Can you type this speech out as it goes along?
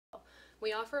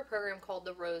We offer a program called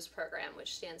the ROSE program,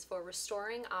 which stands for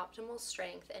Restoring Optimal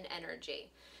Strength and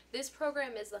Energy. This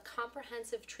program is a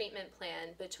comprehensive treatment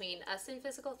plan between us in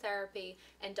physical therapy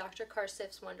and Dr.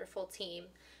 Karsif's wonderful team,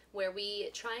 where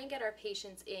we try and get our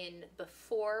patients in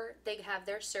before they have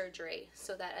their surgery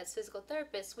so that as physical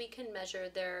therapists we can measure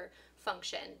their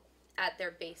function at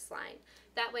their baseline.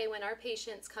 That way, when our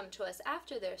patients come to us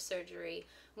after their surgery,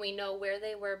 we know where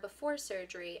they were before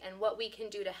surgery and what we can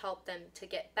do to help them to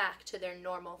get back to their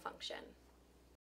normal function.